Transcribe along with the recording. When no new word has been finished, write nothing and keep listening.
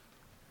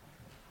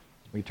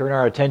We turn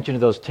our attention to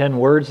those 10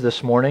 words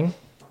this morning,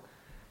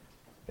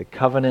 the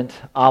covenant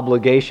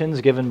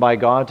obligations given by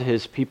God to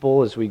His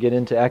people as we get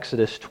into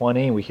Exodus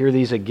 20. We hear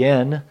these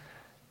again,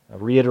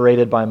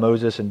 reiterated by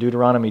Moses in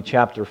Deuteronomy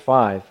chapter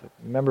 5.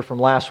 Remember from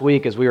last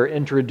week as we were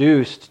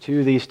introduced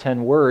to these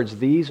 10 words,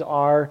 these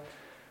are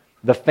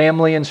the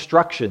family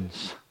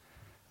instructions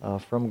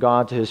from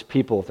God to His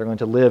people if they're going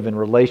to live in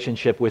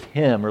relationship with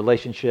Him,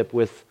 relationship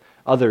with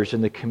others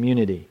in the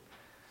community.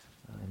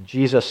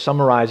 Jesus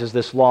summarizes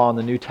this law in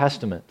the New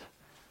Testament.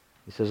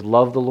 He says,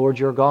 love the Lord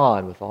your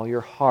God with all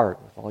your heart,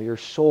 with all your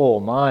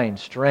soul, mind,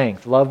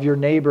 strength. Love your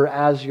neighbor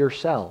as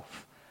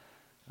yourself.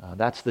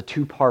 That's the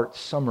two-part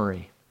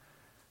summary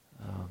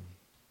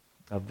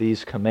of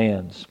these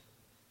commands.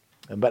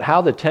 But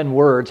how the 10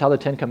 words, how the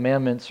 10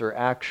 commandments are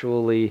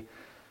actually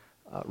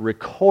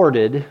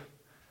recorded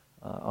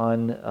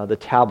on the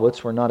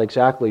tablets, we're not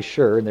exactly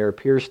sure. And there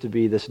appears to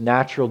be this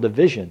natural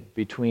division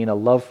between a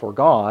love for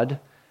God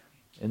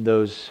in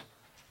those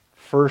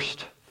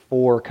first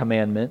 4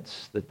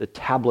 commandments, the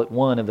tablet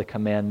 1 of the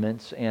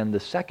commandments, and the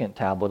second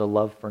tablet, a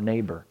love for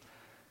neighbor.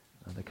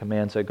 The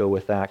commands that go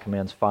with that,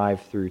 commands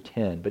 5 through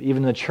 10. But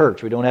even in the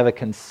church, we don't have a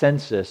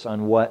consensus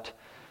on what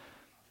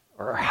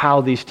or how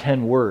these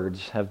 10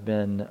 words have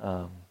been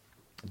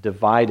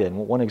divided.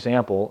 One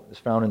example is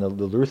found in the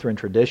Lutheran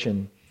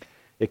tradition.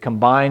 It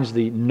combines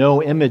the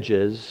no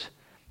images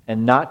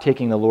and not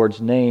taking the Lord's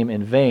name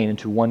in vain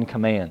into one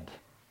command.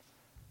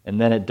 And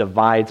then it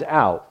divides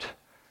out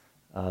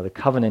the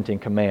covenanting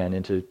command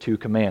into 2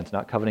 commands,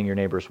 not coveting your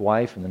neighbor's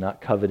wife and then not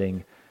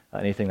coveting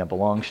anything that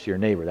belongs to your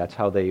neighbor. That's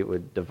how they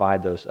would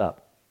divide those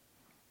up.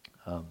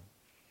 And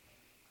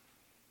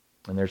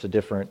there's a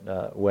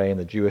different way in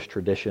the Jewish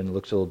tradition. It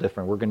looks a little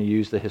different. We're going to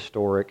use the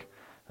historic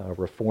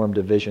Reformed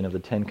division of the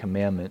 10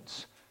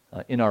 Commandments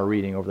in our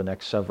reading over the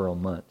next several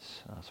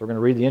months. So we're going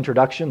to read the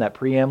introduction, that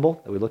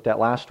preamble that we looked at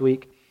last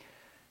week,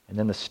 and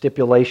then the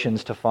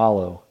stipulations to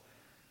follow,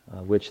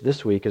 which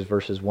this week is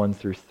verses 1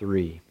 through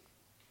 3.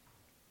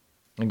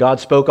 And God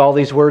spoke all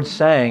these words,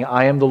 saying,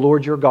 I am the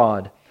Lord your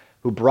God,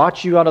 who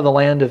brought you out of the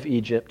land of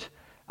Egypt,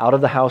 out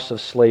of the house of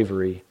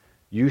slavery.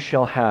 You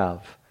shall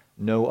have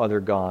no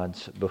other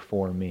gods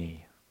before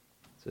me.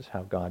 This is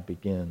how God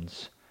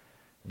begins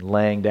in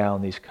laying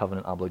down these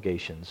covenant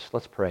obligations.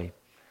 Let's pray.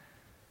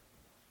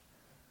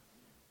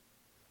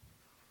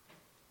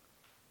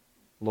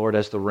 Lord,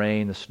 as the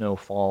rain, the snow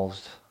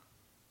falls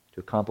to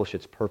accomplish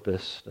its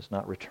purpose, does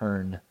not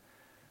return,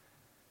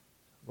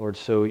 Lord,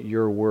 so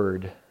your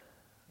word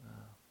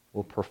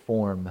will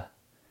perform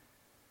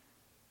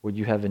what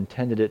you have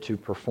intended it to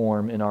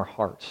perform in our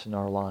hearts, in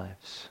our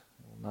lives.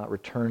 It will not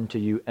return to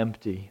you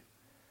empty,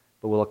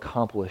 but will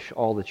accomplish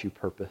all that you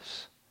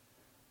purpose.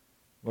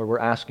 Lord, we're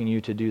asking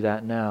you to do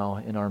that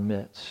now in our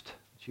midst,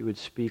 that you would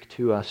speak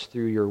to us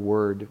through your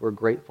word. We're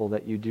grateful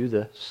that you do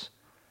this.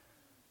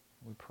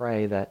 We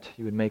pray that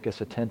you would make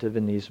us attentive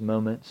in these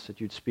moments, that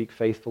you'd speak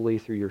faithfully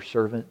through your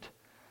servant.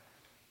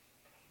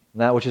 And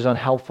that which is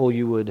unhelpful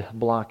you would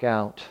block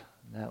out,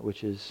 that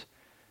which is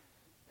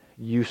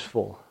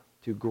useful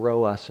to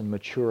grow us and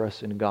mature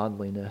us in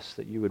godliness,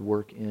 that you would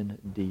work in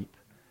deep.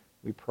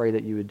 We pray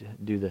that you would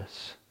do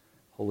this,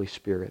 Holy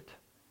Spirit.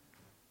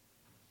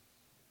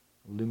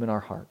 Illumine our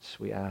hearts,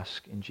 we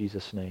ask in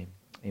Jesus' name.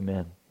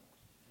 Amen.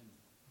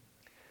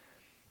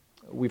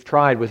 We've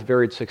tried with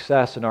varied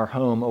success in our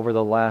home over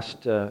the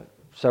last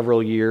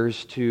several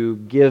years to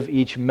give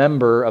each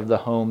member of the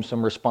home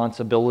some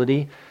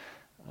responsibility.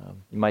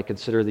 You might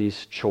consider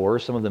these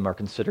chores. Some of them are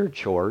considered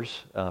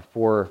chores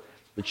for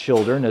the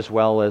children as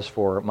well as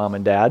for mom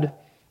and dad.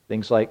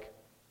 Things like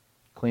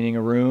cleaning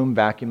a room,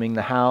 vacuuming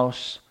the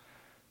house,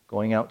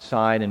 going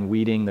outside and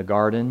weeding the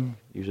garden.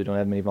 Usually don't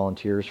have many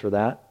volunteers for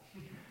that.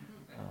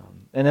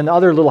 And then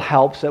other little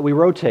helps that we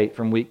rotate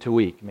from week to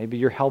week. Maybe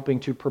you're helping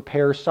to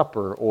prepare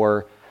supper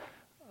or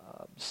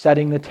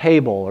setting the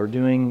table or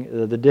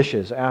doing the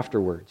dishes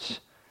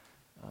afterwards.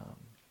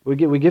 We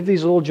give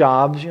these little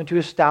jobs to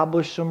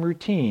establish some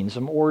routine,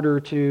 some order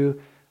to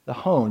the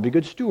home, be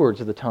good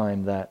stewards of the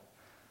time that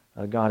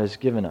God has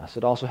given us.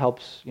 It also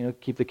helps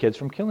keep the kids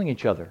from killing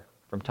each other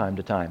from time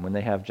to time when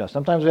they have jobs.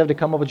 Sometimes we have to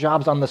come up with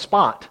jobs on the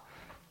spot.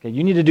 Okay,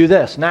 you need to do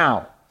this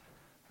now.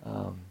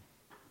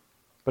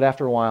 But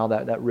after a while,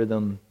 that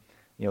rhythm,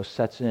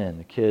 sets in.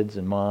 The kids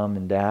and mom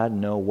and dad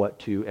know what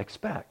to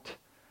expect.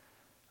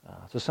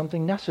 So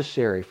something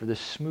necessary for this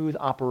smooth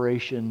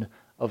operation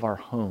of our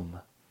home.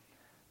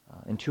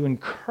 And to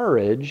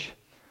encourage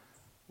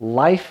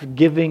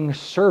life-giving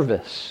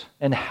service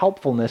and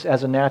helpfulness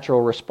as a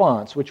natural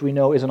response, which we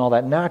know isn't all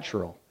that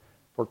natural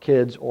for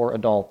kids or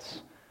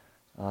adults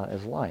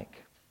as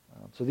like.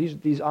 So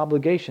these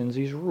obligations,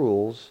 these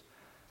rules,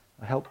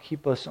 help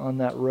keep us on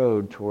that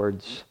road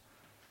towards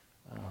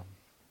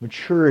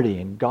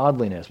maturity and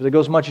godliness. But it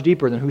goes much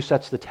deeper than who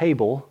sets the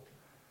table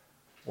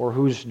or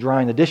who's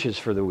drying the dishes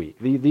for the week.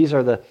 These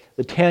are the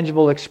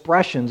tangible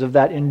expressions of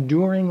that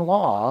enduring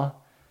law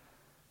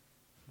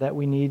that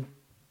we need,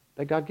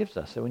 that God gives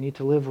us, that we need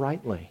to live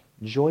rightly,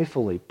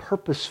 joyfully,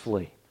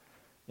 purposefully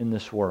in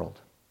this world.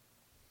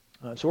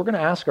 So we're going to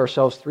ask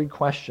ourselves 3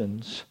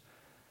 questions.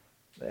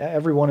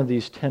 Every one of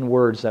these 10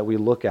 words that we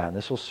look at, and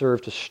this will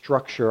serve to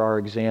structure our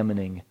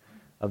examining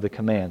of the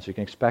commands. So you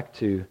can expect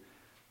to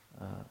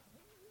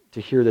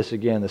hear this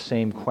again, the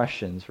same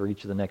questions for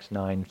each of the next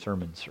 9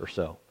 sermons or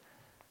so.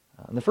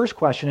 And the first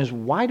question is,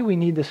 why do we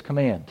need this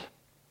command?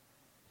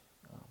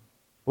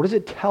 What does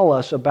it tell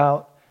us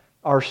about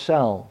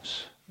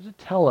ourselves? What does it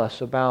tell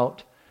us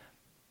about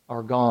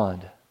our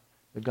God,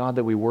 the God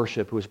that we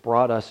worship, who has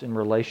brought us in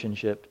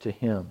relationship to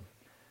Him?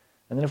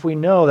 And then if we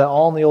know that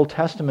all in the Old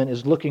Testament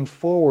is looking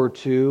forward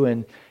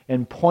to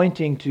and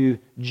pointing to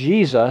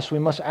Jesus, we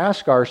must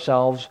ask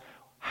ourselves,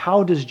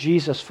 how does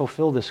Jesus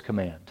fulfill this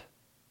command?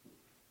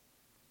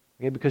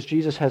 Okay, because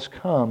Jesus has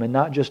come and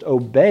not just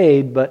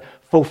obeyed, but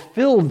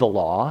fulfilled the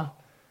law,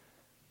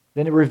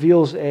 then it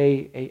reveals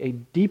a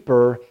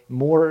deeper,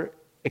 more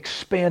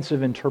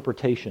expansive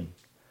interpretation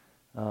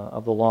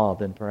of the law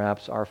than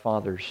perhaps our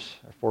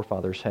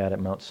forefathers had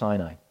at Mount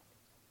Sinai.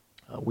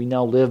 We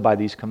now live by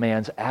these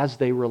commands as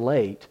they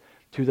relate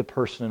to the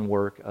person and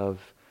work of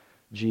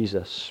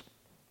Jesus.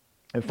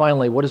 And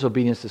finally, what does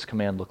obedience to this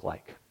command look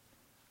like?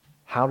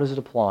 How does it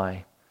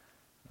apply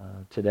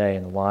today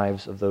in the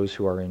lives of those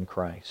who are in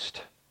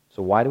Christ?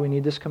 So why do we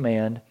need this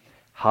command?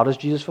 How does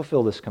Jesus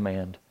fulfill this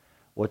command?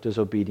 What does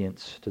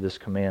obedience to this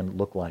command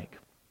look like?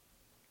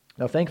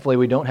 Now, thankfully,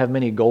 we don't have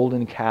many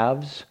golden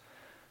calves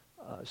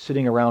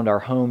sitting around our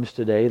homes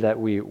today that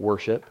we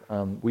worship.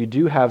 We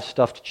do have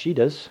stuffed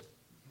cheetahs.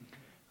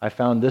 I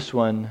found this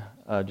one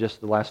just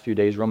the last few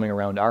days roaming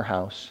around our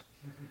house.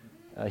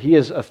 He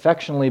has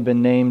affectionately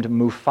been named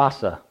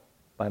Mufasa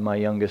by my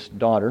youngest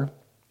daughter.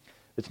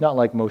 It's not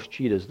like most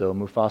cheetahs, though.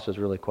 Mufasa is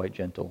really quite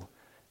gentle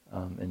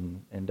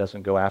and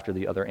doesn't go after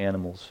the other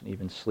animals, and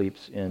even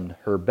sleeps in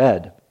her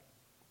bed.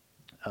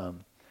 But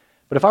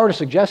if I were to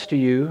suggest to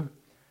you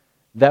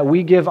that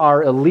we give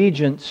our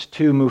allegiance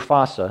to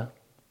Mufasa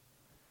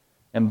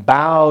and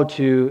bow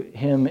to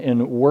him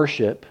in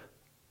worship,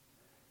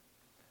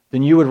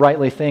 then you would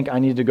rightly think I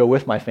need to go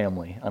with my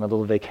family on a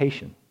little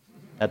vacation,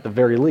 at the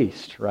very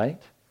least,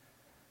 right?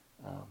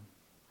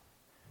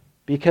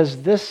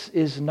 Because this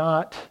is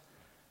not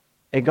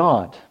a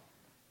God.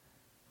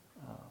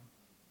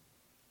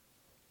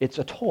 It's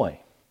a toy.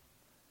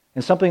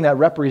 And something that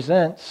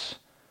represents,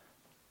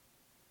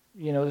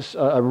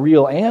 a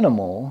real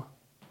animal,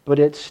 but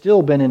it's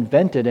still been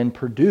invented and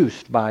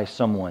produced by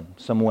someone,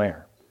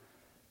 somewhere.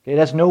 It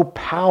has no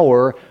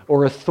power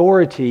or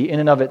authority in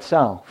and of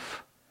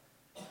itself.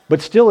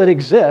 But still it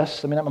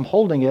exists. I'm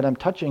holding it, I'm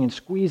touching and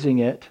squeezing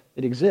it.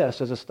 It exists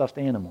as a stuffed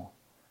animal.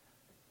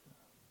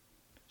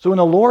 So when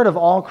the Lord of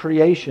all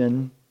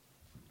creation,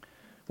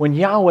 when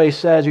Yahweh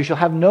says, "You shall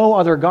have no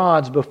other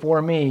gods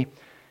before me,"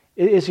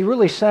 is He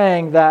really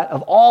saying that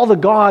of all the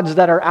gods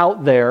that are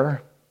out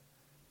there,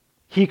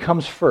 He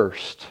comes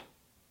first?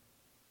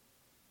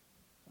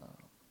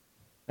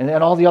 And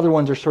all the other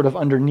ones are sort of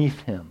underneath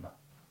Him.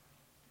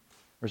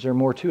 Or is there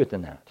more to it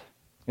than that?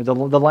 The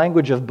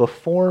language of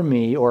before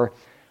me or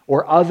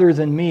other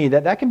than me,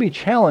 that can be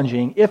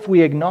challenging if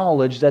we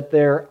acknowledge that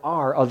there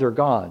are other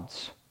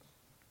gods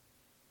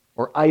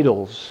or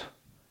idols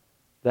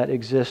that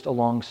exist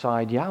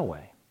alongside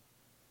Yahweh.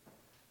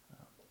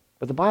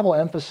 But the Bible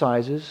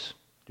emphasizes,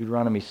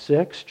 Deuteronomy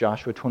 6,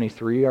 Joshua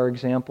 23 are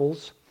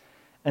examples,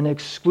 an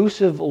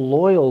exclusive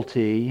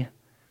loyalty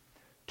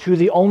to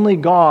the only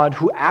God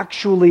who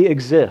actually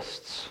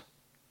exists.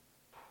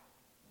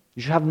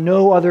 You should have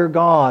no other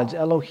gods,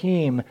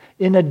 Elohim,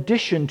 in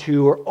addition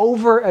to or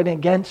over and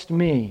against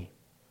me.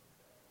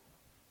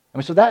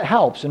 So that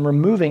helps in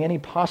removing any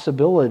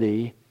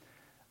possibility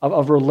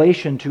of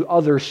relation to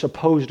other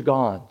supposed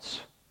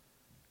gods.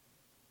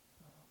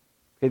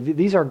 Okay,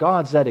 these are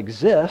gods that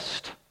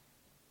exist,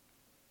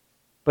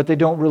 but they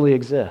don't really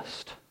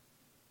exist.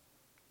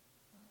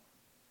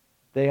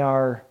 They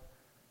are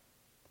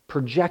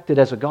projected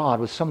as a god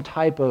with some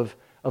type of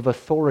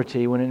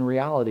authority, when in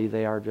reality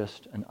they are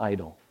just an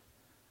idol.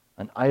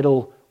 An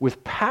idol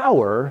with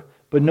power,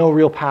 but no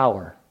real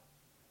power.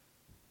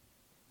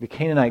 The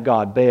Canaanite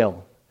god,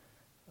 Baal,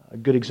 a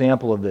good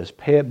example of this.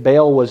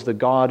 Baal was the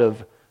god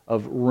of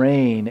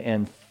rain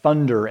and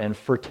thunder and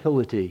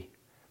fertility.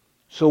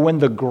 So when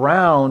the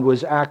ground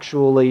was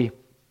actually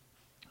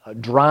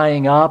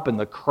drying up and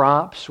the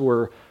crops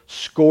were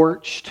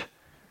scorched,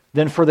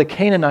 then for the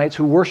Canaanites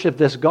who worshiped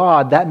this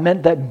god, that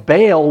meant that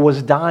Baal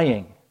was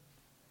dying.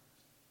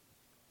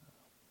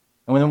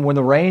 And when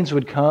the rains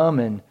would come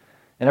and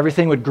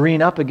everything would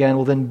green up again,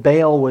 well, then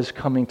Baal was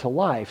coming to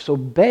life. So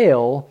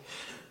Baal,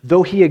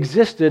 though he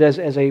existed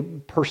as a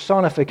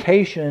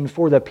personification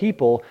for the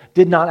people,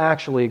 did not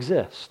actually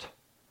exist.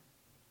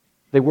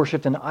 They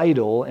worshipped an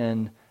idol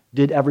and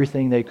did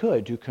everything they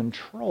could to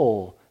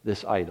control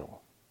this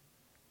idol,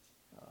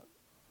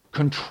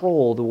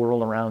 control the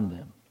world around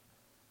them.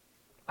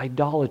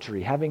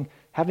 Idolatry, having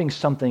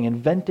something,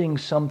 inventing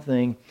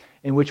something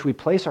in which we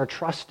place our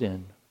trust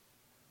in,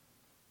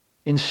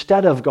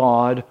 instead of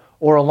God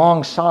or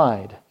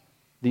alongside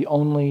the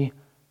only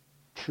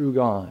true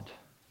God.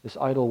 This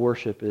idol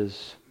worship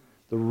is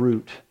the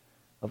root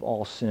of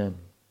all sin.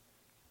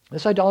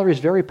 This idolatry is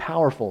very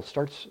powerful. It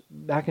starts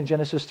back in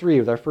Genesis 3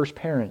 with our first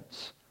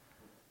parents.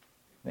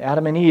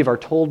 Adam and Eve are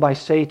told by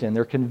Satan,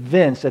 they're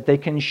convinced that they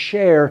can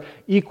share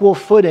equal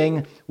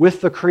footing with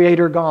the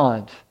Creator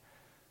God.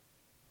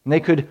 And they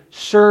could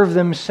serve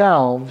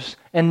themselves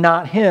and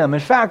not Him. In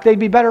fact, they'd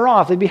be better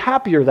off. They'd be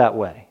happier that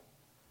way.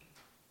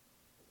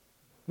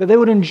 That they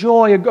would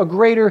enjoy a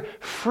greater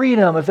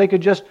freedom if they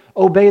could just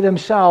obey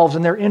themselves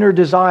and their inner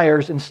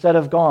desires instead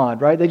of God,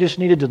 right? They just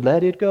needed to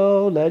let it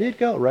go,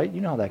 right?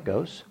 You know how that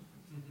goes.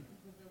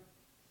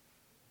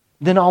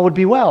 Then all would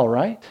be well,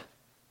 right?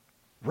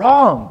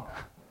 Wrong.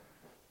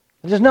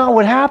 This is not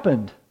what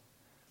happened.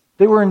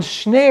 They were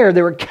ensnared,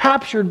 they were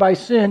captured by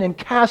sin and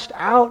cast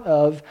out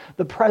of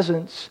the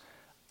presence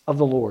of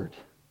the Lord.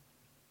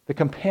 The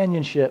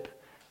companionship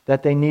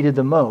that they needed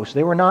the most.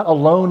 They were not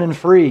alone and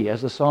free,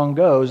 as the song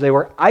goes. They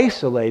were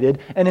isolated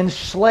and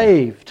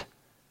enslaved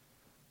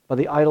by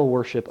the idol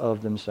worship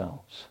of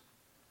themselves.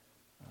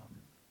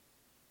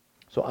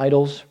 So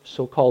idols,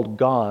 so-called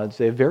gods,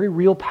 they have very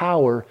real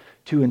power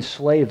to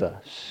enslave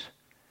us.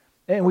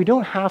 And we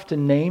don't have to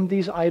name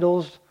these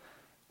idols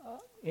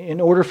in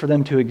order for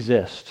them to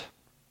exist.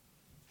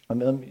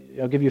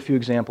 I'll give you a few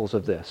examples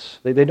of this.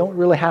 They don't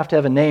really have to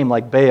have a name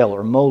like Baal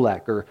or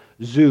Molech or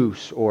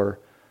Zeus or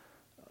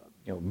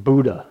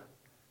Buddha,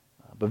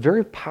 but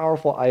very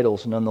powerful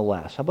idols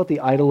nonetheless. How about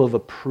the idol of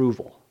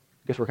approval?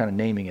 I guess we're kind of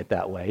naming it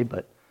that way,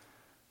 but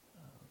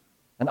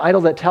an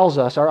idol that tells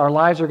us our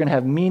lives are going to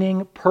have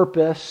meaning,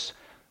 purpose,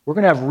 we're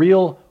going to have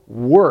real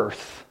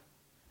worth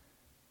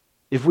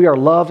if we are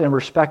loved and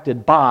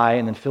respected by,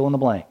 and then fill in the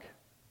blank,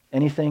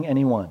 anything,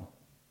 anyone.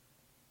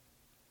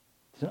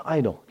 It's an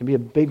idol. It can be a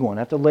big one.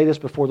 I have to lay this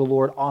before the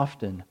Lord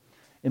often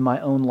in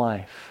my own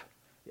life.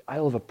 The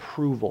idol of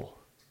approval.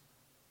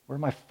 Where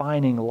am I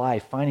finding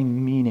life,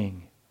 finding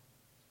meaning?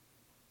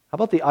 How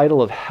about the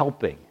idol of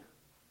helping?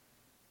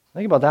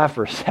 Think about that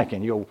for a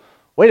second. You go,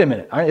 wait a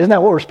minute, isn't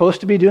that what we're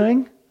supposed to be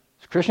doing?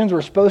 As Christians,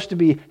 we're supposed to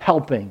be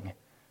helping.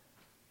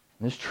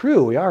 And it's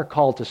true, we are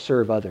called to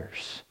serve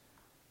others.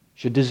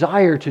 Should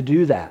desire to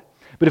do that.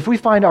 But if we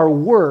find our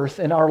worth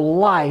and our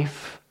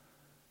life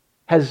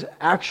has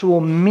actual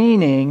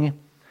meaning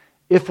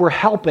if we're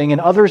helping and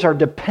others are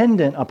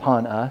dependent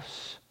upon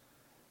us,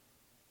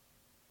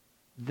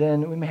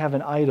 then we may have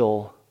an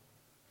idol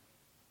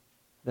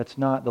that's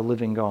not the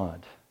living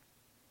God.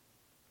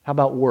 How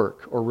about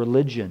work or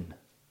religion?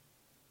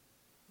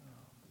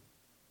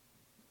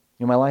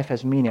 My life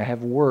has meaning. I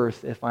have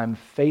worth if I'm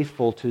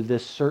faithful to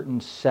this certain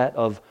set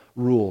of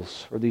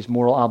rules or these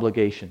moral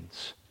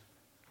obligations.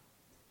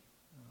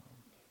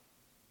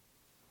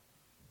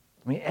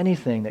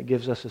 Anything that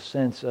gives us a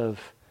sense of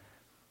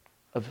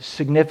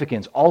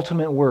significance,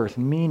 ultimate worth,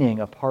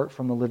 meaning apart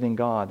from the living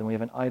God, then we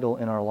have an idol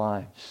in our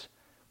lives.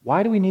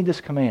 Why do we need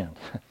this command?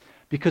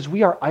 Because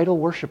we are idol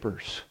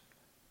worshipers.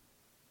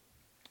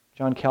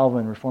 John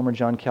Calvin, Reformer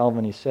John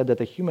Calvin, he said that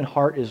the human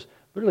heart is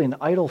literally an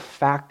idol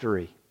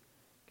factory.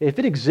 Okay, if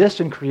it exists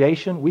in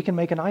creation, we can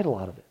make an idol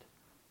out of it.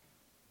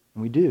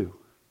 And we do.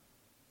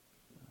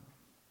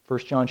 1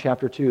 John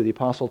chapter 2, the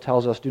apostle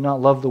tells us, do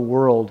not love the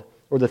world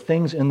or the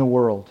things in the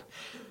world.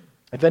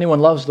 If anyone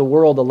loves the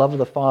world, the love of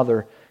the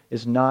Father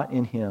is not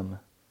in him.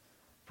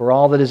 For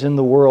all that is in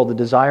the world, the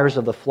desires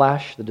of the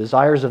flesh, the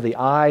desires of the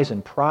eyes,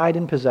 and pride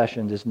in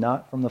possessions is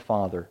not from the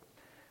Father,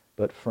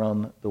 but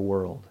from the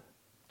world.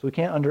 So we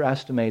can't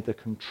underestimate the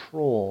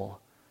control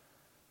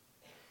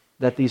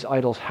that these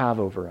idols have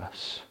over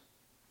us.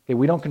 Okay,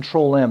 we don't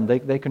control them,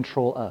 they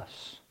control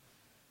us.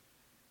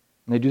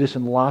 And they do this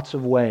in lots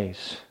of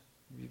ways.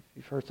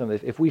 You've heard some of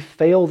this. If we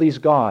fail these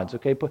gods,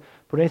 okay, put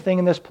anything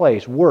in this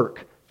place,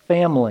 work,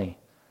 family,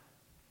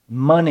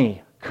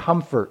 money,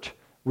 comfort,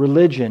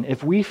 religion,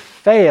 if we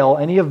fail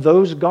any of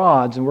those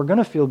gods, then we're going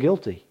to feel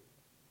guilty.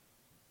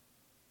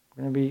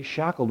 We're going to be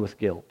shackled with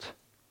guilt.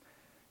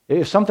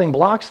 If something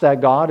blocks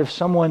that God, if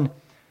something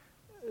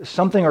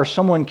or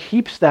someone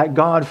keeps that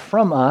God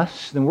from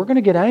us, then we're going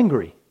to get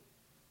angry.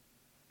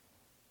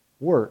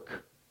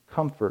 Work,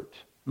 comfort,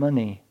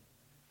 money,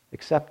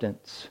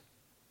 acceptance.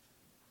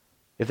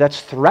 If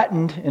that's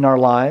threatened in our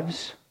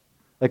lives,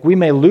 like we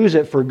may lose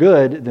it for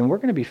good, then we're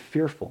going to be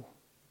fearful,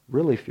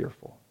 really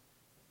fearful.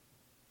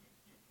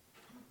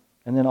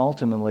 And then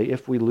ultimately,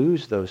 if we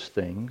lose those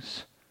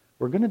things,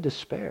 we're going to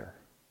despair.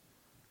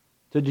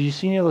 So do you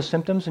see any of those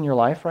symptoms in your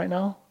life right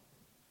now?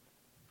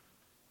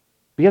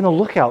 Be on the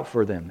lookout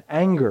for them.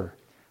 Anger,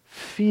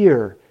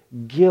 fear,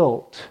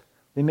 guilt.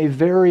 They may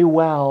very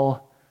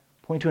well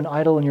point to an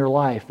idol in your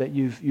life that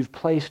you've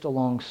placed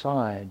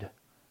alongside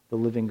the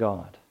living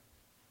God.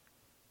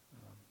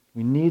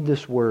 We need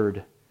this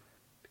word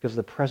because of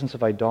the presence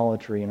of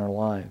idolatry in our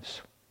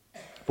lives.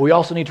 But we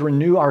also need to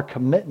renew our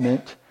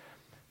commitment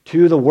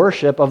to the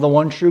worship of the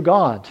one true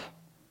God.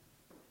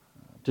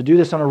 To do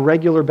this on a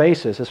regular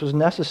basis. This was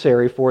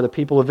necessary for the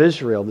people of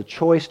Israel. The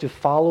choice to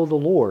follow the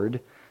Lord,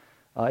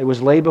 it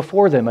was laid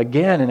before them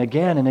again and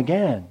again and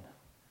again.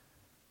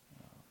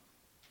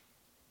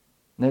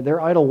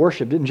 Their idol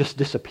worship didn't just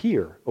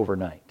disappear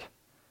overnight.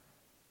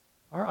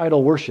 Our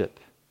idol worship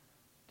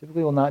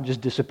typically will not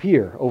just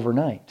disappear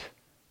overnight.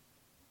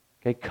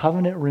 Okay,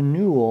 covenant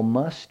renewal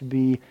must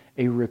be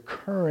a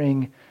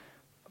recurring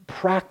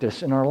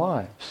practice in our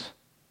lives.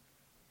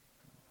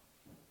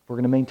 We're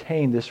going to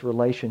maintain this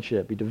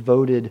relationship, be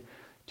devoted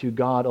to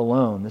God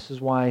alone. This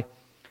is why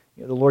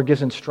the Lord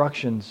gives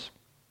instructions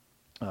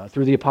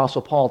through the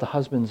Apostle Paul to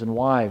husbands and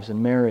wives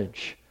in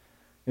marriage.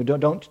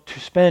 Don't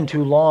spend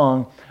too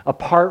long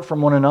apart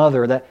from one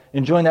another,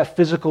 enjoying that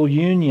physical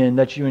union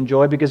that you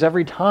enjoy, because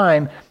every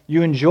time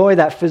you enjoy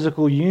that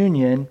physical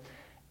union,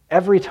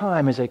 every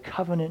time is a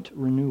covenant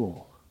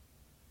renewal.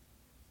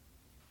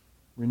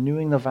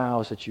 Renewing the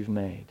vows that you've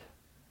made.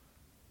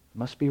 You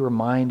must be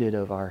reminded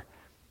of our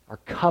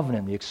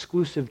covenant, the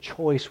exclusive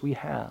choice we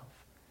have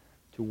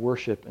to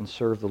worship and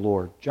serve the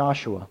Lord.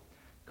 Joshua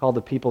called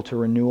the people to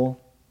renewal.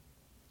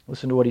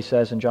 Listen to what he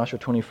says in Joshua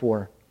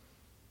 24.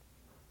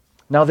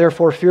 Now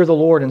therefore fear the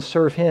Lord and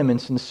serve Him in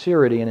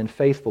sincerity and in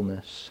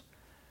faithfulness.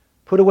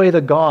 Put away the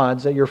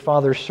gods that your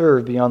fathers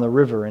served beyond the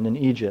river and in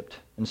Egypt,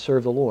 and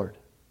serve the Lord.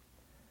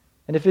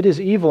 And if it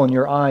is evil in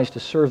your eyes to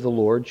serve the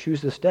Lord,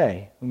 choose this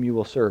day whom you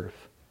will serve.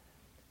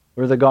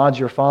 Whether the gods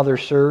your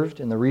fathers served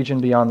in the region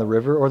beyond the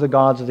river, or the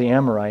gods of the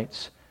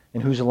Amorites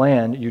in whose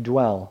land you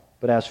dwell.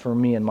 But as for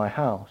me and my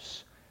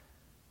house,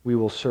 we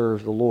will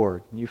serve the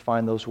Lord. And you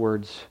find those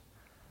words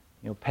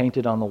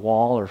painted on the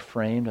wall or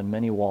framed on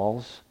many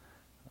walls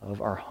of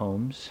our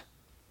homes.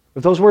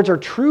 If those words are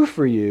true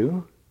for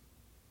you,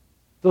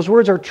 those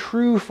words are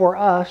true for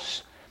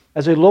us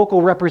as a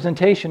local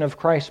representation of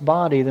Christ's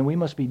body, then we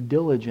must be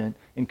diligent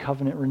in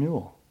covenant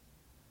renewal.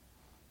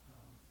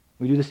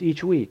 We do this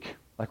each week,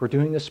 like we're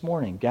doing this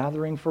morning,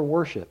 gathering for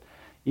worship.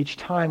 Each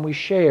time we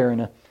share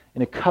in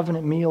a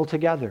covenant meal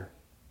together.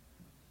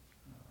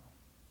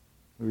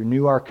 We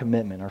renew our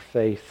commitment, our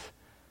faith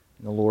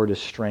in the Lord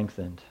is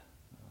strengthened.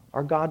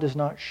 Our God does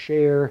not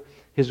share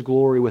His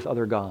glory with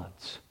other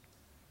gods,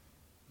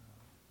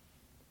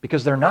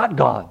 because they're not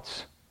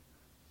gods.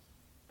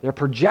 They're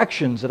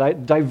projections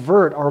that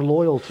divert our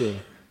loyalty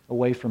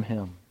away from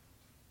Him.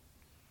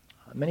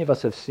 Many of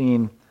us have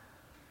seen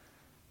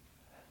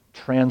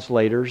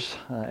translators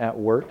at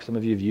work. Some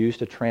of you have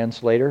used a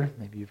translator.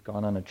 Maybe you've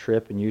gone on a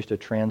trip and used a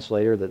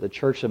translator. That the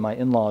church that my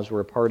in-laws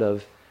were a part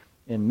of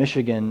in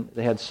Michigan,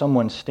 they had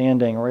someone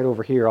standing right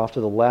over here off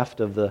to the left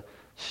of the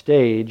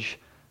stage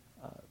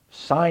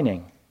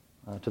signing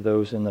to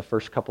those in the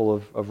first couple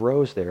of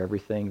rows there,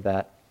 everything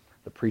that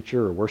the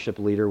preacher or worship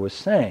leader was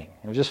saying.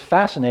 It was just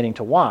fascinating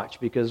to watch,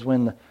 because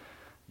when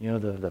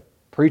the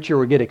preacher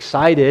would get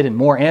excited and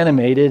more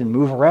animated and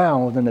move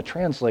around, well, then the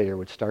translator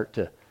would start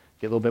to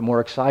get a little bit more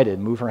excited,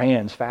 move her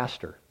hands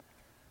faster.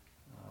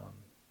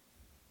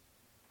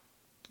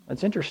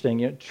 It's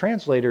interesting.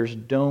 Translators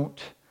don't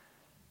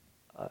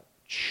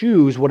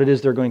choose what it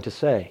is they're going to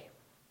say,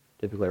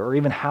 typically, or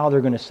even how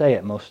they're going to say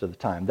it most of the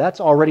time. That's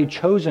already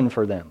chosen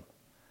for them.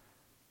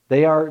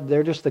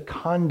 They're just the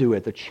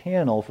conduit, the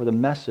channel for the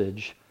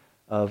message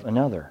of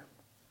another.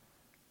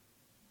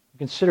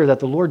 Consider that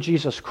the Lord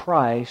Jesus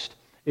Christ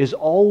is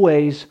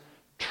always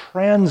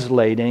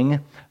translating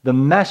the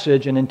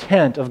message and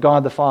intent of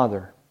God the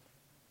Father.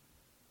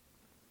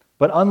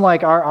 But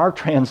unlike our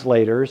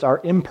translators,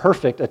 our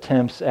imperfect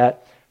attempts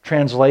at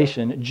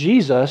translation,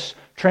 Jesus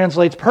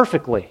translates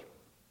perfectly.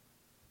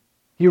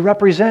 He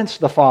represents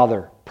the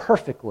Father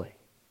perfectly.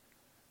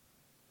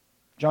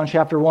 John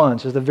chapter 1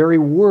 says the very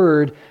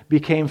Word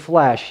became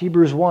flesh.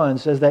 Hebrews 1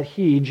 says that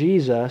He,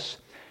 Jesus,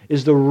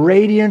 is the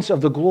radiance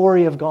of the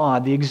glory of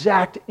God, the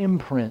exact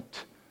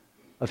imprint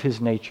of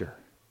His nature.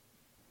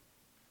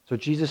 So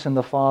Jesus and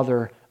the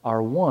Father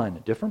are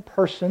one. Different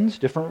persons,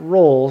 different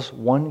roles,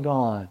 one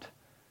God.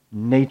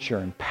 Nature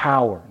and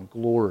power and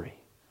glory.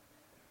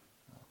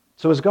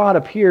 So as God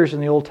appears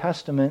in the Old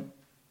Testament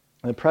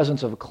in the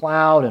presence of a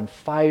cloud and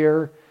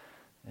fire,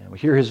 and we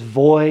hear His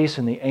voice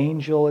and the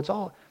angel,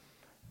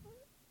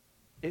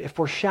 it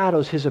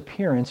foreshadows His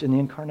appearance in the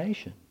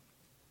incarnation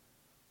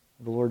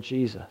of the Lord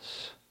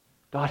Jesus.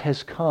 God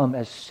has come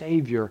as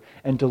Savior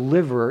and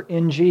Deliverer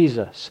in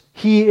Jesus.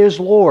 He is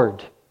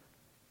Lord.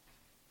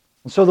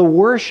 And so the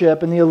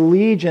worship and the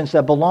allegiance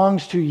that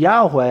belongs to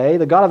Yahweh,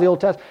 the God of the Old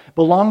Testament,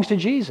 belongs to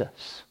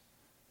Jesus.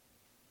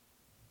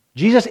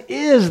 Jesus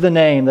is the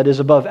name that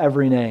is above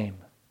every name.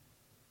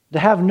 To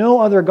have no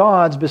other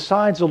gods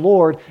besides the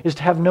Lord is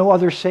to have no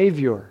other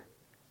Savior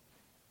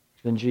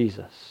than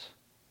Jesus.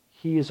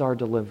 He is our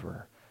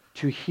deliverer.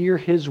 To hear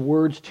His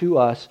words to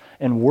us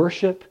and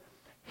worship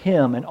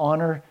Him and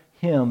honor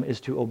Him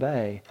is to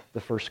obey the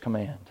first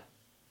command.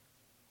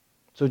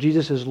 So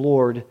Jesus is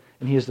Lord,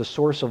 and He is the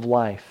source of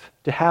life.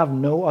 To have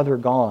no other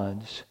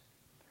gods,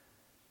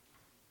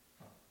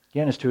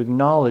 again, is to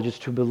acknowledge, is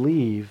to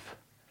believe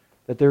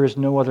that there is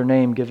no other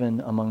name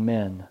given among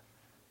men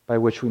by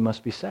which we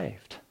must be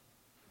saved.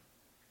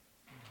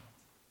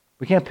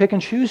 We can't pick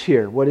and choose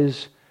here what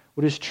is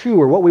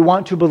true or what we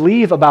want to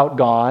believe about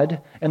God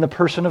and the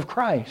person of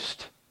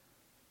Christ.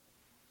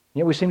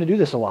 Yet we seem to do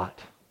this a lot.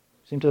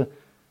 We seem to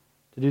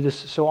do this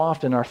so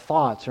often in our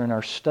thoughts or in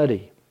our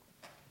study.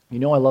 I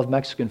love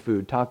Mexican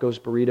food, tacos,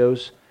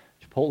 burritos.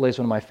 Chipotle is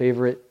one of my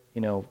favorite,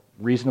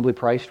 reasonably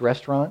priced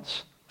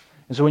restaurants.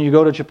 And so when you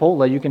go to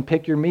Chipotle, you can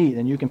pick your meat,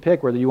 and you can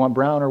pick whether you want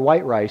brown or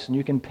white rice, and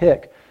you can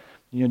pick,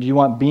 do you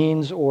want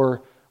beans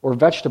or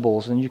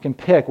vegetables, and you can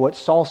pick what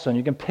salsa, and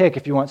you can pick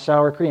if you want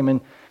sour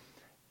cream.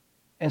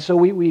 And so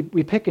we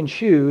pick and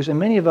choose, and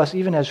many of us,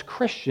 even as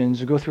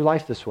Christians, go through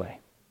life this way.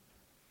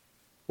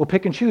 We'll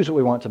pick and choose what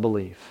we want to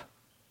believe.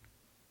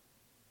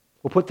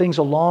 We'll put things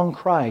along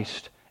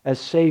Christ as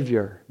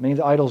Savior, many of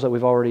the idols that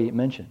we've already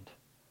mentioned.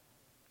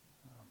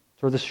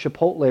 For this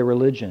Chipotle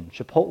religion,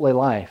 Chipotle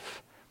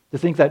life, to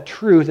think that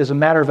truth is a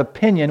matter of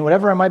opinion,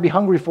 whatever I might be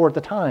hungry for at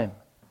the time.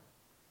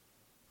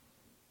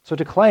 So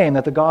to claim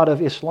that the God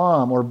of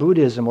Islam or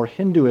Buddhism or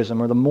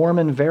Hinduism or the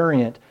Mormon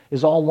variant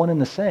is all one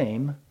and the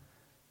same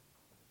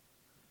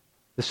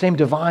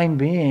divine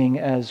being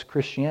as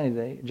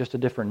Christianity, just a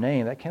different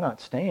name, that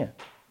cannot stand.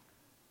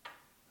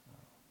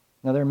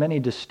 Now, there are many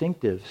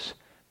distinctives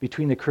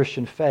between the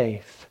Christian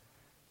faith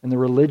and the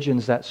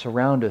religions that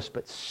surround us,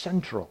 but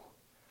central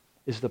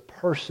is the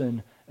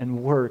person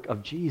and work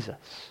of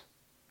Jesus.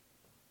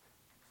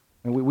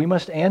 And we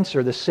must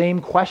answer the same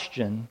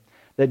question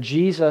that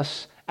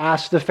Jesus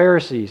asked the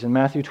Pharisees in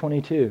Matthew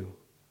 22.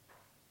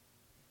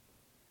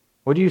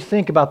 What do you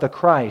think about the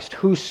Christ?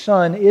 Whose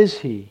son is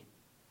he?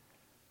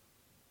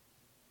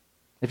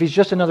 If he's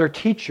just another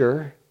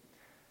teacher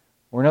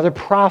or another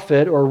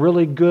prophet or a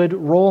really good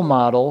role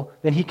model,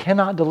 then he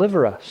cannot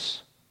deliver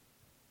us.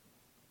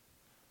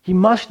 He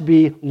must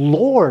be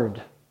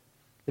Lord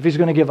if he's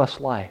going to give us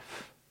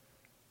life.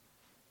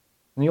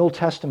 In the Old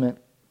Testament,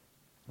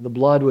 the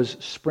blood was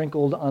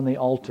sprinkled on the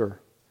altar,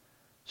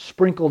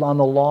 sprinkled on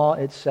the law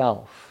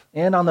itself,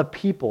 and on the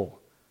people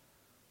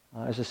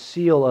as a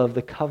seal of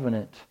the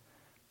covenant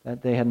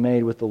that they had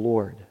made with the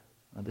Lord.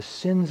 The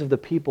sins of the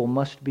people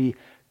must be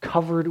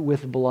covered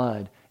with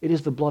blood. It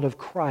is the blood of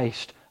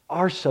Christ,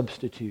 our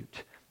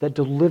substitute, that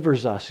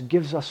delivers us,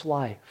 gives us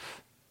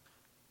life.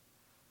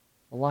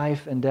 The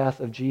life and death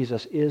of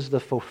Jesus is the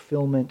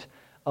fulfillment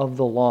of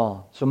the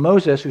law. So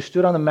Moses, who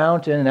stood on the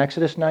mountain in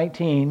Exodus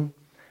 19,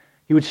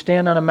 he would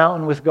stand on a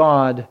mountain with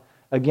God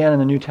again in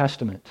the New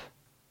Testament.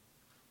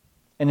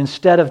 And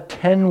instead of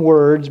 10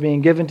 words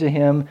being given to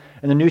him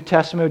in the New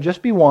Testament, it would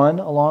just be one,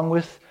 along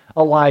with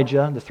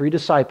Elijah, the 3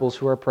 disciples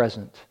who are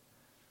present.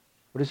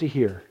 What does he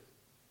hear?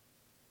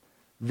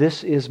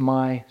 This is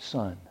my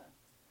son,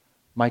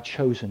 my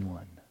chosen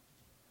one.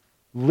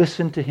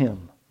 Listen to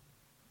him.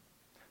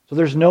 So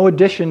there's no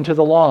addition to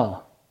the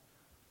law,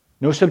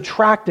 no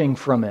subtracting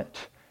from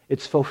it.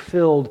 It's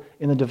fulfilled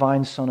in the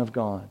divine Son of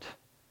God,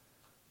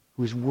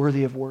 who is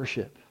worthy of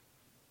worship,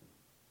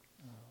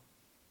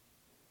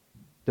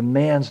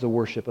 demands the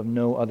worship of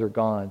no other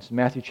gods.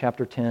 Matthew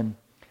chapter 10,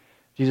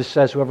 Jesus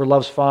says, whoever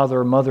loves father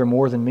or mother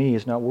more than me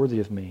is not worthy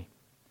of me.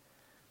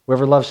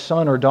 Whoever loves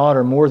son or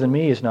daughter more than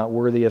me is not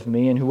worthy of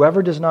me, and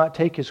whoever does not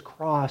take his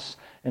cross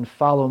and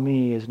follow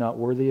me is not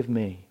worthy of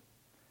me.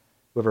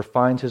 Whoever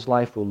finds his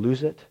life will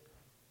lose it.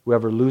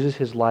 Whoever loses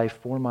his life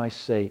for my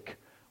sake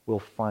will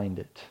find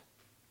it.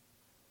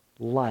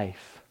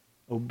 Life,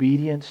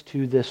 obedience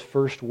to this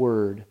first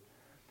word,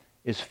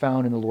 is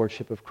found in the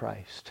Lordship of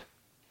Christ.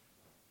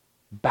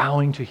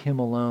 Bowing to him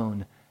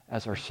alone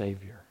as our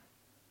Savior.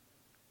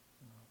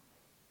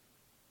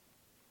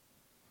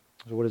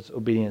 So what does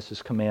obedience,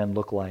 this command,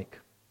 look like?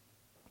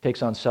 It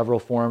takes on several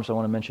forms. I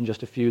want to mention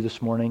just a few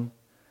this morning.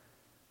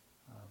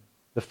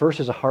 The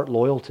first is a heart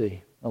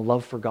loyalty, a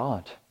love for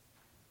God.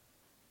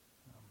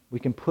 We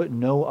can put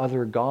no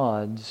other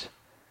gods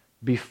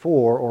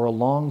before or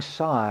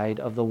alongside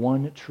of the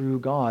one true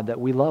God that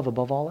we love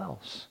above all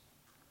else.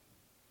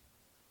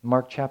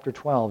 Mark chapter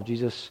 12,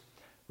 Jesus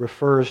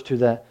refers to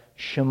that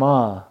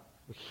Shema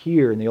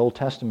here in the Old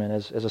Testament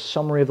as a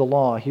summary of the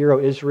law. Hear, O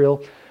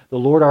Israel, the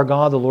Lord our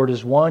God, the Lord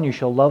is one. You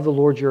shall love the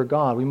Lord your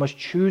God. We must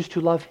choose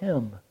to love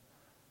him.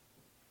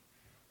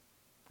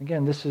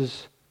 Again, this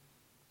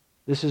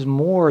is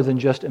more than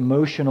just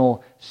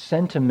emotional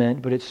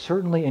sentiment, but it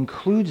certainly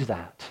includes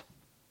that.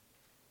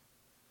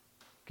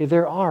 Okay,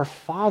 there are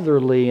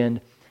fatherly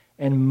and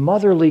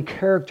motherly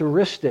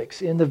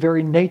characteristics in the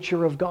very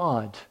nature of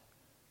God.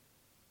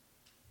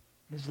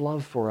 His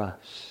love for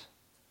us.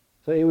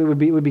 So it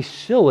would be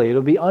silly, it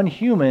would be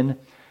unhuman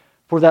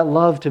for that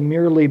love to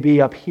merely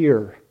be up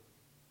here.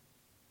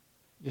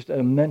 Just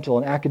a mental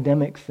and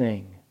academic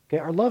thing. Okay,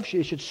 our love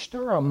should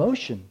stir our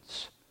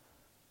emotions.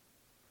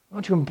 We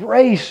want to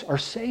embrace our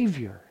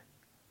Savior.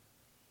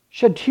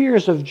 Shed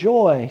tears of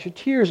joy, shed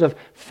tears of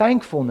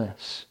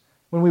thankfulness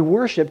when we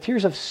worship,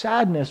 tears of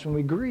sadness when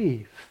we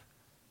grieve,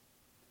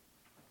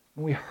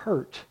 when we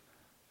hurt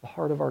the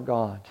heart of our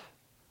God.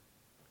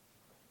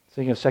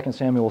 Thinking of 2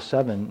 Samuel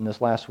 7 in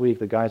this last week,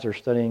 the guys are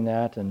studying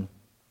that, and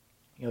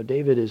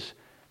David is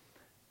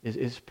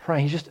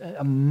praying. He's just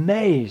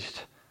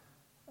amazed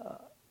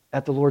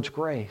at the Lord's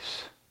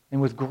grace.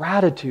 And with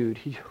gratitude,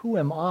 who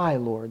am I,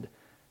 Lord,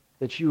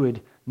 that you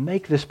would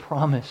make this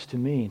promise to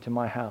me, to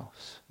my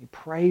house? He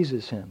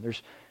praises him.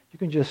 You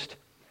can just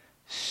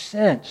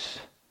sense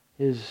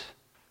his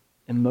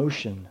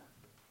emotion.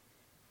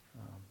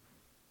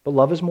 But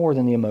love is more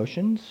than the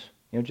emotions.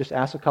 Just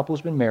ask a couple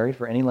who's been married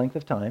for any length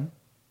of time.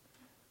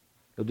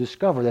 You'll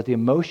discover that the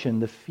emotion,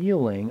 the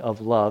feeling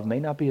of love may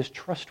not be as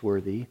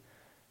trustworthy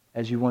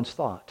as you once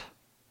thought.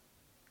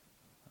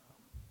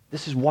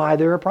 This is why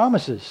there are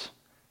promises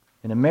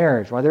in a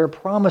marriage, why there are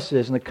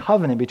promises in the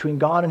covenant between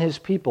God and His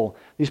people.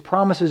 These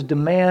promises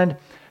demand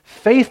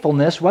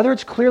faithfulness, whether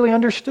it's clearly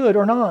understood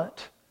or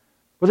not,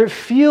 whether it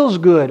feels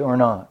good or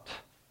not.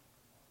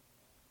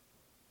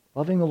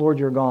 Loving the Lord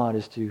your God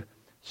is to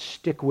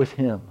stick with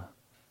Him.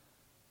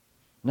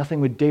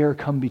 Nothing would dare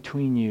come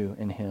between you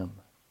and Him.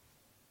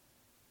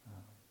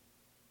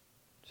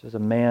 It says a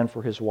man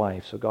for his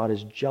wife. So God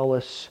is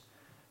jealous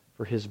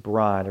for His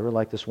bride. I really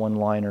like this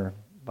one-liner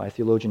by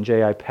theologian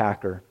J.I.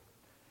 Packer.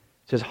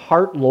 It says,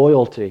 heart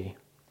loyalty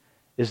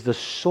is the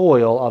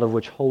soil out of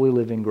which holy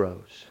living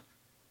grows.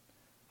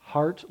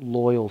 Heart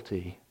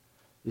loyalty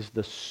is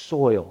the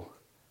soil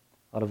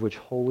out of which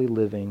holy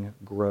living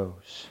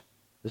grows.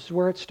 This is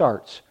where it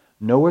starts.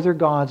 No other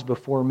gods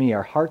before me.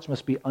 Our hearts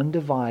must be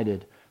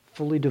undivided,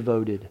 fully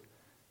devoted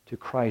to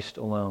Christ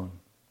alone.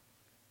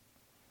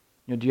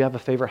 Do you have a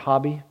favorite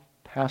hobby,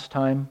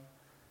 pastime,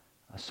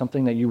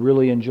 something that you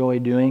really enjoy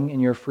doing in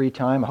your free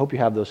time? I hope you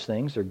have those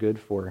things. They're good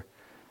for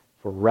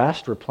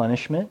rest,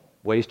 replenishment,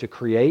 ways to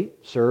create,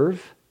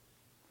 serve.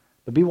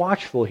 But be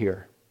watchful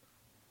here.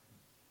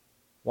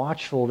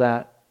 Watchful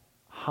that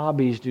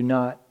hobbies do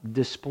not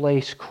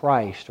displace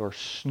Christ or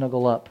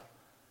snuggle up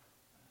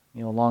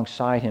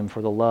alongside Him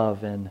for the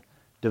love and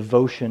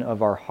devotion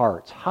of our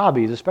hearts.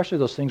 Hobbies, especially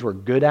those things we're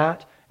good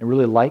at and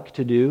really like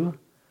to do,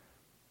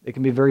 it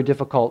can be very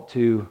difficult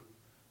to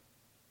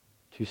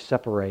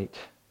separate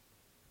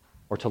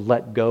or to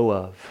let go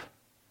of.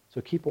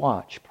 So keep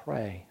watch,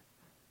 pray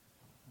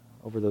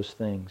over those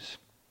things.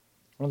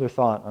 Another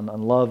thought on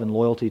love and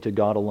loyalty to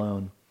God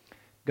alone.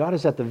 God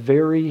is at the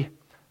very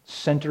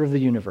center of the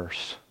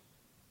universe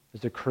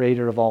as the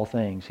creator of all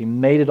things. He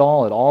made it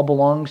all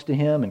belongs to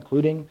Him,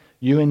 including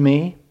you and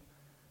me.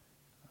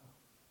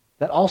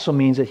 That also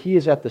means that He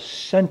is at the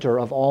center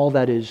of all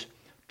that is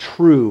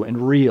true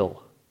and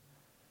real,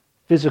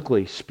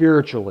 physically,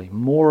 spiritually,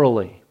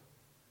 morally.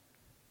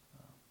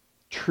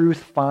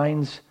 Truth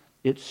finds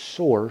its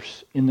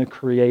source in the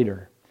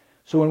Creator.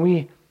 So when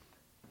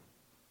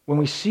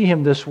we see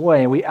Him this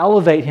way and we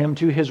elevate Him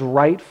to His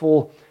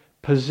rightful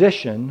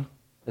position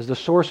as the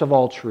source of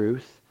all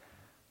truth,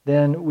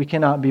 then we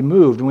cannot be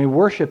moved. When we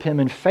worship Him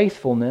in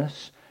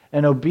faithfulness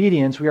and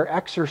obedience, we are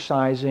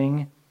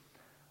exercising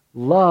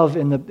love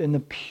in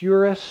the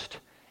purest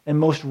and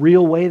most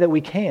real way that we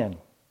can.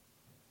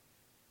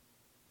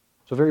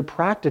 So very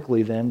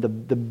practically then, the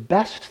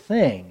best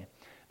thing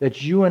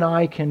that you and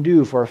I can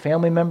do for our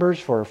family members,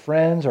 for our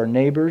friends, our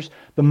neighbors,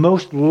 the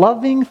most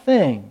loving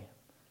thing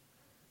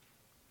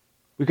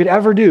we could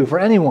ever do for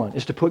anyone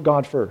is to put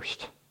God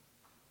first,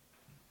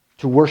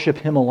 to worship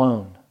Him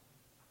alone.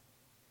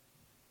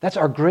 That's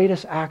our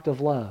greatest act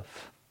of love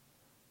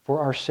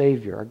for our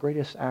Savior, our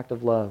greatest act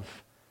of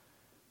love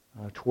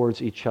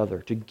towards each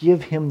other, to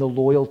give Him the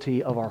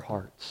loyalty of our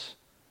hearts.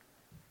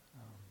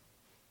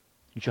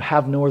 You shall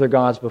have no other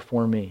gods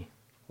before me.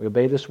 We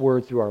obey this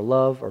word through our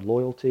love, our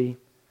loyalty,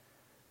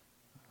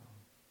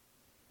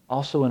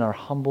 also in our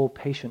humble,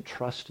 patient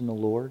trust in the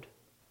Lord.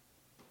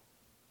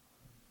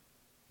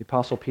 The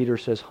Apostle Peter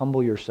says,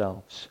 humble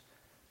yourselves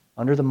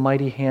under the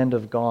mighty hand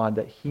of God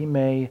that He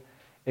may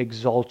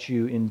exalt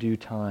you in due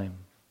time.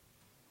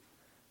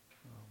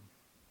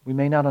 We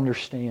may not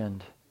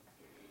understand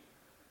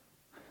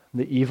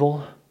the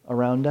evil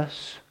around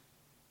us.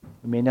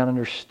 We may not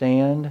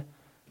understand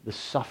the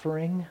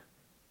suffering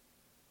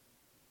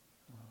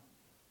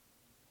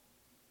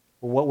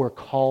or what we're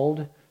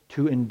called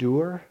to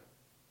endure.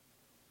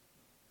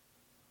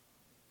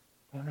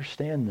 We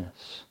understand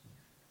this.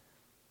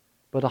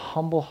 But a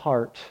humble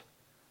heart,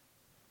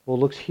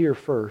 looks here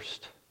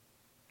first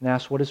and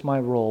asks, what is my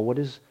role? What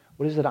is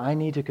it I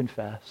need to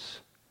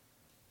confess?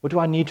 What do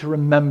I need to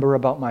remember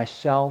about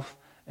myself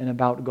and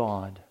about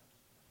God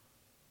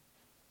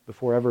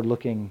before ever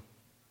looking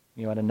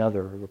at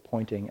another or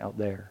pointing out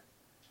there?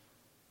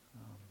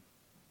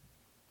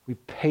 We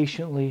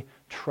patiently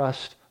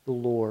trust the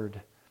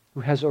Lord who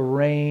has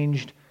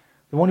arranged,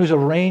 the one who's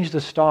arranged the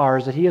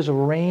stars, that He has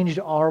arranged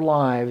our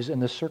lives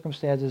and the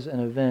circumstances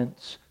and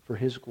events for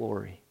His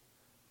glory.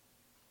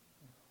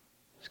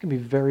 This can be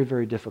very,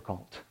 very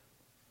difficult.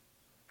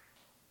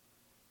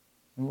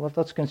 And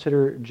let's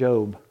consider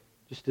Job,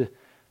 just to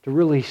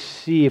really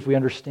see if we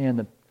understand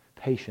the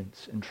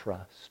patience and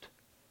trust.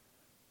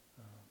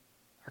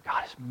 Our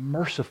God is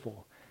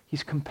merciful.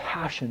 He's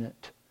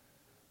compassionate,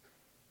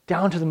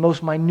 down to the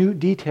most minute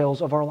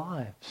details of our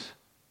lives.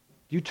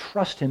 Do you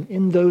trust Him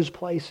in those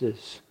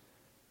places?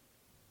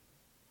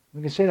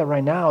 We can say that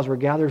right now as we're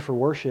gathered for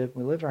worship.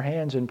 We lift our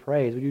hands in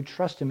praise. Would you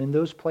trust Him in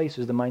those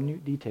places, the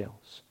minute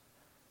details?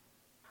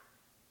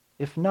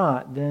 If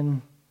not,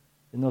 then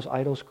those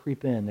idols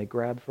creep in. They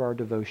grab for our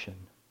devotion.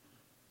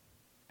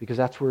 Because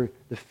that's where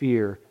the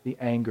fear, the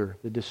anger,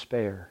 the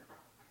despair.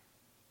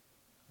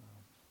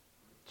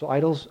 So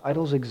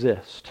idols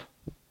exist.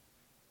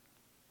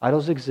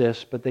 Idols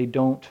exist, but they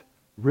don't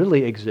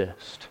really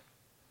exist.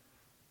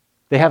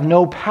 They have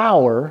no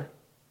power,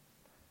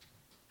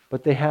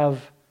 but they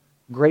have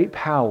great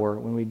power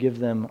when we give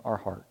them our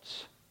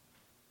hearts.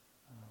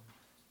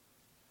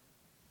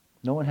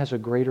 No one has a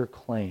greater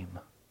claim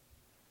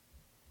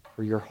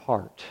for your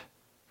heart,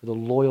 for the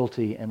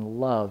loyalty and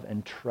love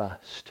and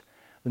trust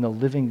than the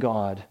living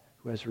God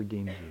who has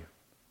redeemed you.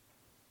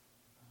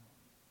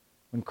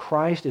 When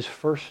Christ is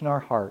first in our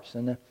hearts,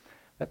 then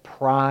that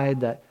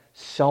pride, that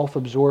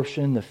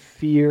self-absorption, the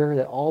fear,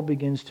 that all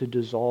begins to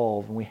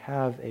dissolve, and we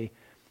have a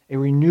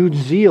renewed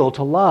zeal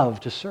to love,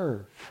 to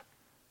serve.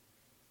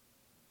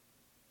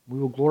 We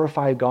will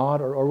glorify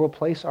God, or we'll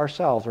place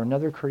ourselves or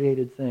another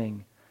created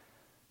thing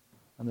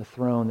on the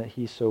throne that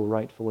He so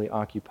rightfully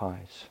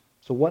occupies.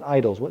 So what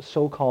idols, what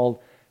so-called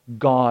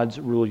gods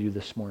rule you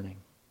this morning?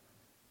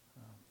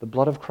 The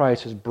blood of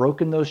Christ has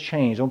broken those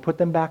chains. Don't put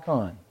them back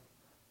on.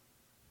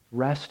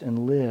 Rest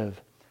and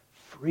live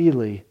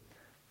freely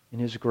in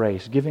His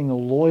grace, giving the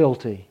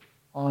loyalty,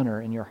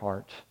 honor in your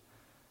heart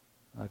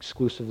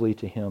exclusively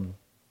to Him.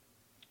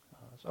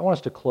 So I want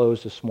us to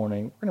close this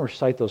morning. We're going to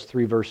recite those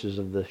 3 verses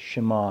of the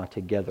Shema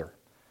together.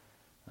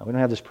 We don't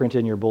have this printed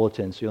in your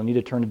bulletin, so you'll need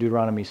to turn to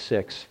Deuteronomy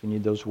 6 if you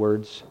need those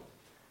words.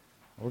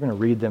 We're going to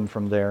read them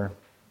from there.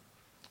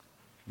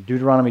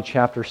 Deuteronomy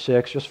chapter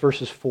 6, just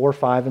verses 4,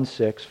 5, and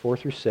 6, 4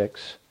 through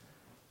 6.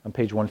 On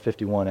page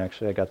 151,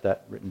 actually. I got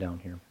that written down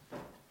here.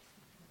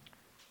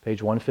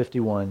 Page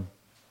 151.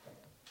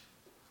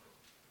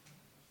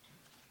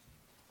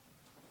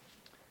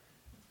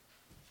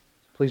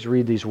 Please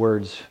read these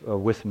words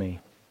with me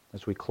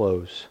as we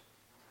close.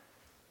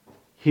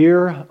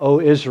 Hear, O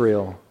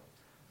Israel,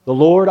 the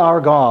Lord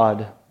our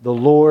God, the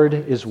Lord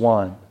is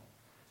one.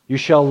 You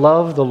shall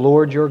love the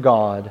Lord your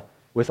God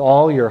with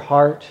all your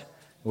heart,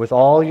 with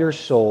all your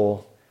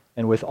soul,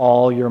 and with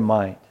all your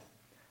might.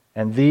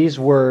 And these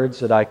words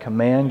that I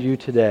command you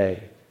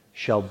today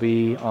shall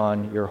be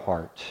on your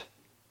heart.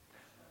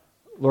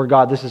 Lord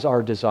God, this is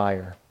our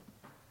desire,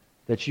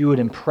 that you would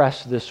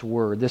impress this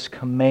word, this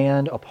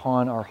command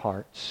upon our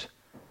hearts,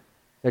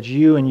 that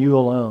you and you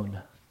alone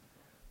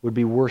would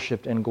be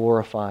worshiped and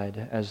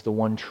glorified as the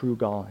one true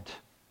God.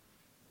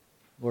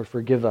 Lord,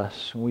 forgive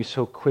us when we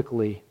so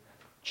quickly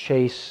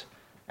chase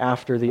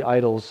after the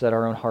idols that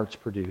our own hearts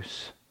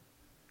produce,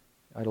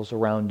 idols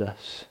around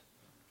us.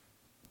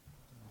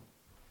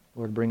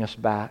 Lord, bring us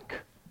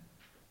back.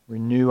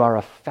 Renew our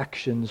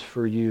affections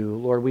for you.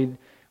 Lord,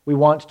 we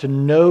want to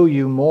know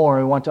you more.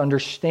 We want to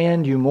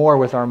understand you more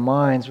with our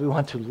minds. We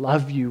want to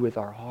love you with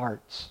our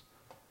hearts.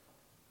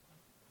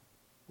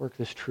 Work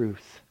this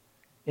truth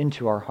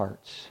into our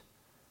hearts,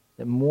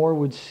 that more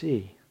would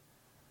see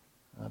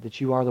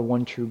that you are the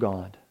one true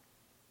God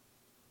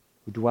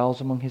who dwells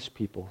among His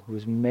people, who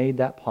has made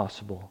that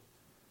possible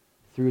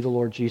through the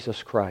Lord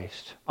Jesus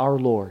Christ, our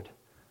Lord,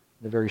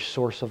 the very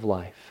source of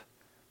life.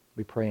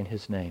 We pray in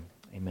His name.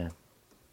 Amen.